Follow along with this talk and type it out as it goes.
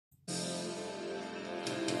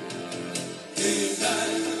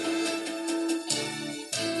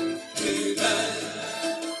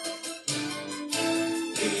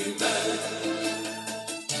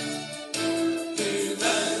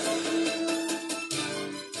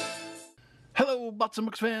Hello, Bots and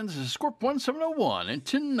Books fans. This is Scorp1701, and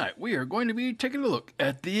tonight we are going to be taking a look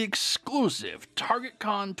at the exclusive Target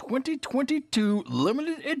Con 2022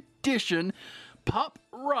 limited edition Pop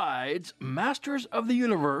Rides Masters of the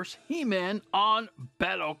Universe He-Man on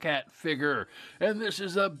Battle Cat figure. And this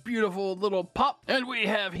is a beautiful little pop. And we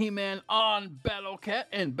have He-Man on Battle Cat,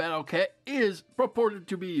 and Battle Cat is purported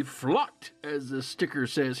to be flocked, as the sticker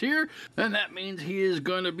says here. And that means he is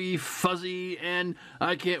going to be fuzzy, and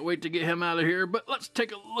I can't wait to get him out of here. But let's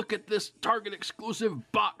take a look at this Target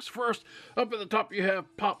exclusive box first. Up at the top you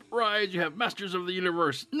have Pop Rides, you have Masters of the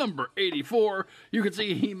Universe number 84. You can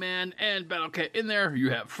see He-Man and Battle Cat in there.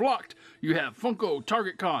 You have Flocked, you have Funko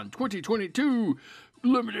Target Con 2022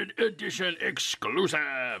 limited edition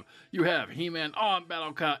exclusive. You have He-Man on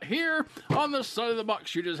Battle Cat here. On the side of the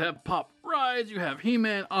box you just have Pop Rides, you have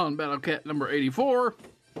He-Man on Battle Cat number 84.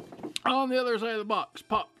 On the other side of the box,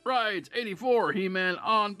 Pop Rides 84, He-Man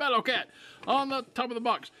on Battle Cat. On the top of the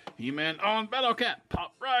box, He-Man on Battle Cat,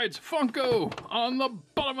 Pop Rides Funko. On the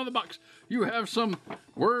bottom of the box, you have some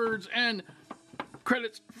words and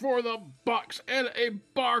credits for the box and a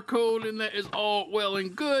barcode, and that is all well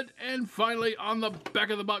and good. And finally, on the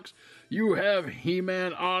back of the box, you have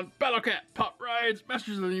He-Man on Battle Cat, Pop Rides,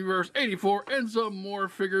 Masters of the Universe 84, and some more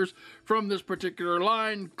figures from this particular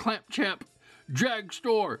line. Clamp Champ, Drag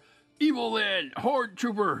Store, Evil Lad, Horde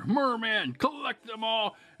Trooper, Merman, collect them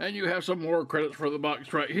all, and you have some more credits for the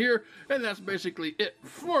box right here, and that's basically it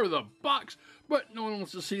for the box. But no one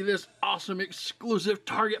wants to see this awesome exclusive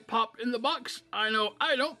Target pop in the box. I know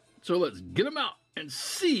I don't, so let's get him out and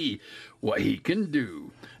see what he can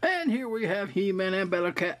do. And here we have He-Man and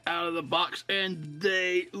Battle Cat out of the box, and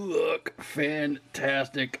they look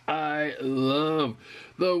fantastic. I love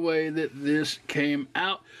the way that this came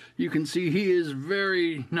out. You can see he is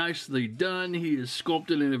very nicely done. He is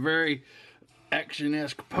sculpted in a very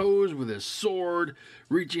action-esque pose with his sword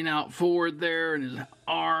reaching out forward there and his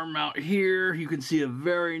arm out here. You can see a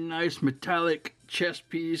very nice metallic chest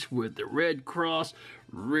piece with the red cross.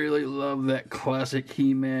 Really love that classic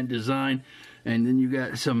He-Man design. And then you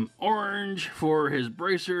got some orange for his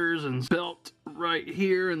bracers and belt right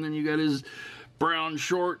here, and then you got his brown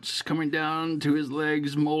shorts coming down to his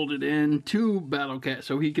legs molded into Battle Cat,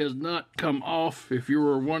 so he does not come off. If you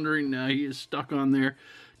were wondering, now he is stuck on there.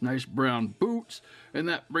 Nice brown boots, and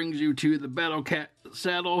that brings you to the Battle Cat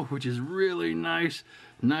saddle, which is really nice.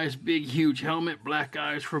 Nice big huge helmet, black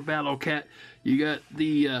eyes for Battle Cat. You got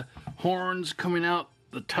the horns coming out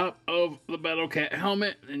the top of the Battle Cat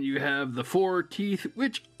helmet, and you have the 4 teeth,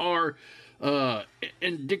 which are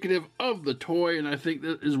indicative of the toy, and I think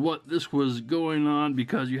that is what this was going on,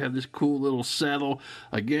 because you have this cool little saddle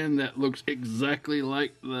again that looks exactly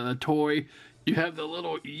like the toy. You have the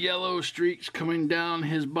little yellow streaks coming down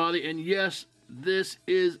his body, and yes, this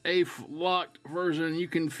is a flocked version. You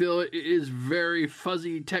can feel it. It is very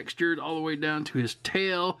fuzzy textured all the way down to his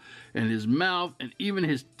tail and his mouth and even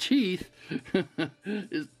his teeth.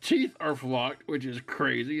 His teeth are flocked, which is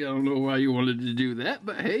crazy. I don't know why you wanted to do that,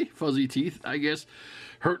 but hey, fuzzy teeth, I guess,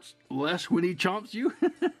 hurts less when he chomps you.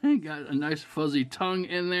 Got a nice fuzzy tongue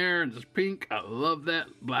in there, and it's pink. I love that.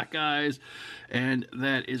 Black eyes, and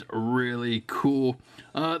that is really cool.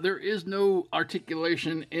 There is no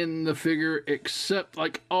articulation in the figure, except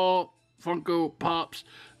like all Funko Pops,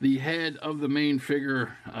 the head of the main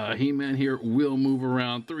figure, He-Man here, will move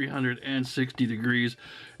around 360 degrees,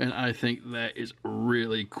 and I think that is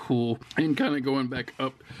really cool. And kind of going back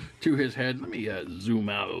up to his head, let me zoom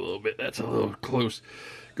out a little bit, that's a little close.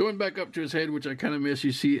 Going back up to his head, which I kind of miss,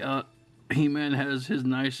 you see He-Man has his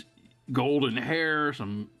nice golden hair,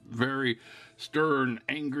 some very stern,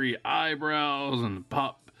 angry eyebrows, and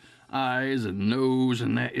pop eyes and nose,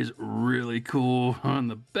 and that is really cool. On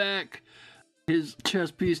the back, his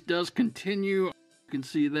chest piece does continue. You can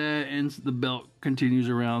see that, and the belt continues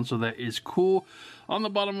around, so that is cool. On the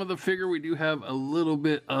bottom of the figure, we do have a little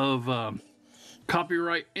bit of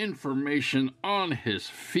copyright information on his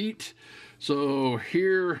feet. So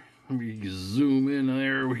here, let me zoom in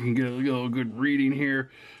there. We can get a little good reading here.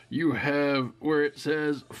 You have where it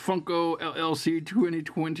says Funko LLC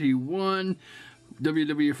 2021.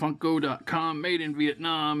 www.funko.com, made in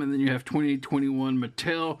Vietnam, and then you have 2021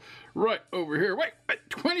 Mattel right over here. Wait,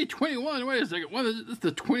 2021? Wait a second. What is it? This is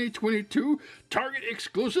the 2022 Target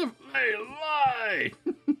exclusive? They lie!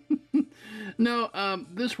 No,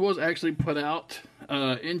 this was actually put out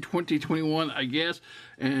in 2021, I guess,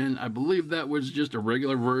 and I believe that was just a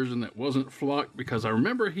regular version that wasn't flocked, because I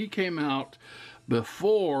remember he came out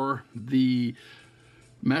before the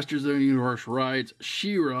Masters of the Universe rides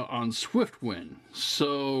She-Ra on Swiftwind.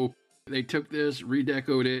 So they took this,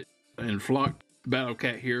 redecoed it, and flocked Battle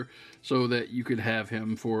Cat here so that you could have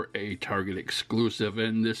him for a Target exclusive.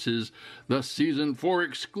 And this is the Season 4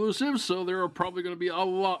 exclusive, so there are probably going to be a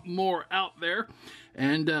lot more out there.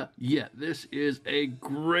 And yeah, this is a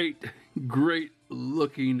great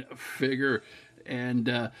looking figure.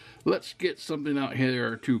 And let's get something out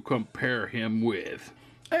here to compare him with.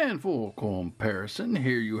 And for comparison,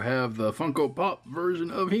 here you have the Funko Pop version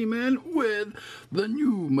of He-Man with the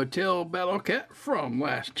new Mattel Battle Cat from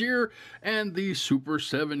last year and the Super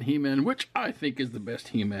 7 He-Man, which I think is the best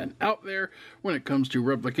He-Man out there when it comes to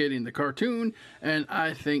replicating the cartoon. And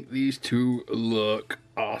I think these two look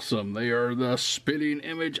awesome. They are the spitting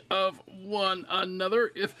image of one another.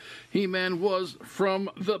 If He-Man was from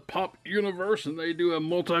the Pop universe and they do a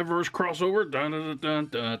multiverse crossover, dun, dun, dun,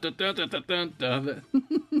 dun, dun, dun, dun, dun, dun, dun.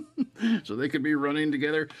 So they could be running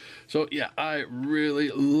together. So yeah, I really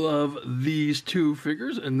love these two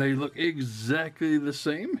figures, and they look exactly the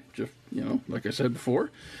same. Just, you know, like I said before,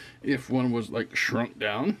 if one was like shrunk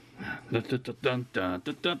down. So that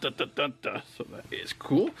is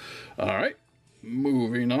cool. All right,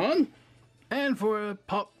 moving on. And for a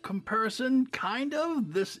pop comparison, kind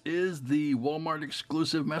of, this is the Walmart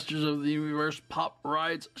exclusive Masters of the Universe Pop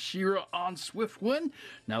Rides She-Ra on Swiftwind.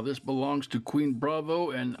 Now this belongs to Queen Bravo,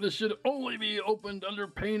 and this should only be opened under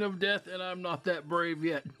pain of death, and I'm not that brave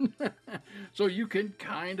yet. So you can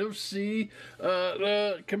kind of see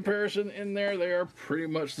the comparison in there. They are pretty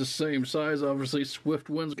much the same size. Obviously,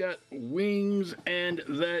 Swiftwind's got wings, and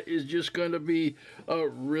that is just going to be a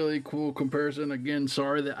really cool comparison. Again,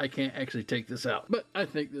 sorry that I can't actually take this out, but I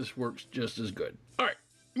think this works just as good. All right,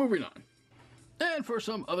 moving on. And for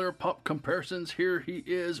some other pop comparisons, here he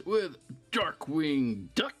is with Darkwing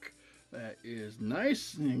Duck. That is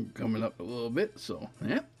nice, and coming up a little bit, so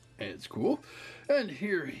yeah, it's cool. And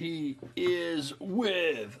here he is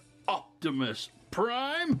with Optimus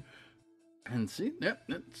Prime. And see, yep,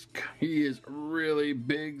 he is really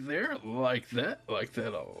big there, like that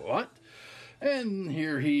a lot. And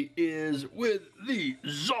here he is with the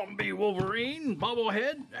Zombie Wolverine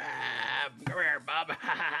bobblehead. Come here, Bob.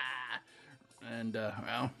 And,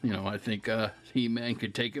 well, you know, I think He-Man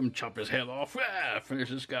could take him, chop his head off,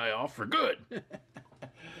 finish this guy off for good.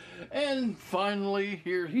 And finally,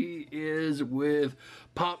 here he is with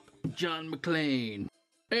Pop John McClane.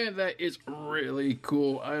 And that is really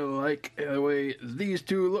cool. I like the way these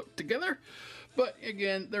two look together. But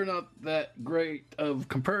again, they're not that great of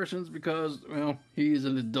comparisons because, well, he's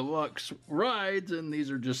in the deluxe rides and these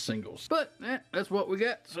are just singles. But that's what we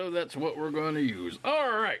got, so that's what we're going to use.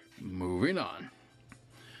 All right, moving on.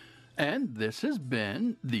 And this has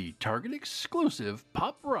been the Target exclusive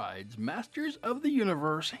Pop Rides Masters of the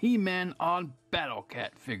Universe He-Man on Battle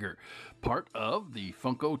Cat figure, part of the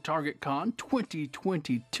Funko Target Con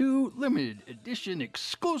 2022 limited edition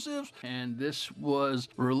exclusives. And this was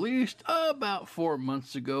released about 4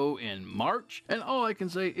 months ago in March. And all I can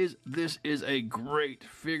say is this is a great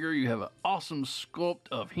figure. You have an awesome sculpt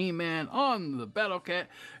of He-Man on the Battle Cat,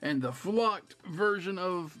 and the flocked version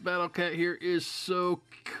of Battle Cat here is so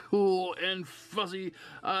cool and fuzzy.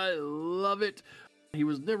 I love it. He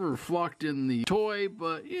was never flocked in the toy,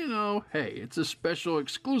 but, you know, hey, it's a special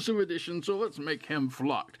exclusive edition, so let's make him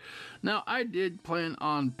flocked. Now, I did plan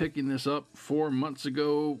on picking this up 4 months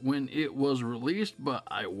ago when it was released, but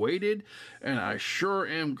I waited, and I sure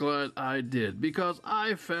am glad I did, because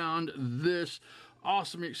I found this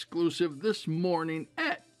awesome exclusive this morning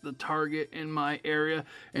at the Target in my area,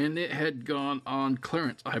 and it had gone on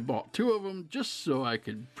clearance. I bought 2 of them just so I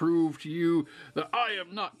could prove to you that I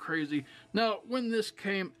am not crazy. Now, when this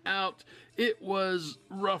came out, it was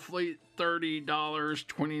roughly $30,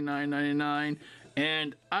 $29.99,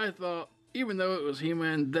 and I thought, even though it was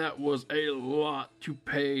He-Man, that was a lot to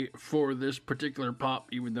pay for this particular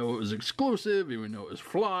pop, even though it was exclusive, even though it was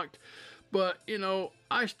flocked. But, you know,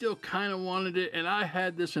 I still kind of wanted it, and I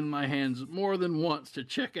had this in my hands more than once to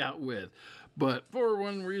check out with. But for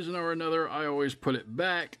one reason or another, I always put it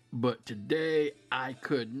back. But today, I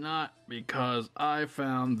could not because I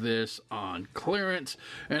found this on clearance.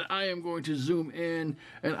 And I am going to zoom in,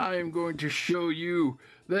 and I am going to show you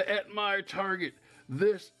that at my Target,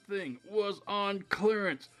 this thing was on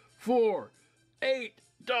clearance for $8.99,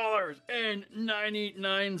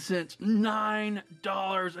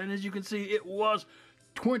 $9, and as you can see, it was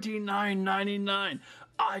 $29.99.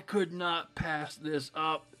 I could not pass this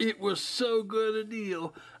up. It was so good a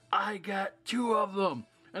deal. I got 2 of them.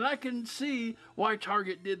 And I can see why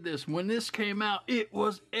Target did this. When this came out, it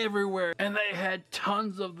was everywhere, and they had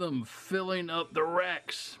tons of them filling up the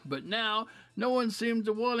racks. But now, no one seems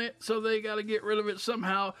to want it, so they got to get rid of it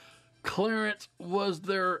somehow. Clearance was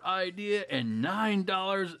their idea, and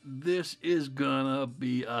 $9, this is gonna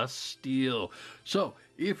be a steal. So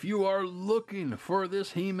if you are looking for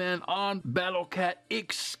this He-Man on Battle Cat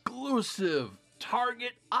exclusive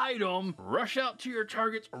Target item, rush out to your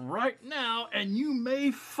Targets right now and you may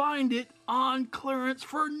find it on clearance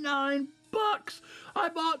for $9. I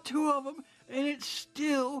bought 2 of them and it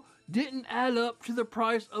still didn't add up to the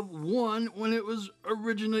price of one when it was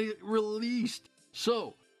originally released.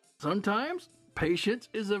 So sometimes patience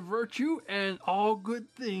is a virtue, and all good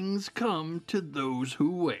things come to those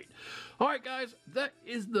who wait. Alright guys, that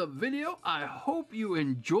is the video. I hope you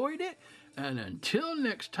enjoyed it, and until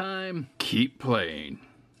next time, keep playing.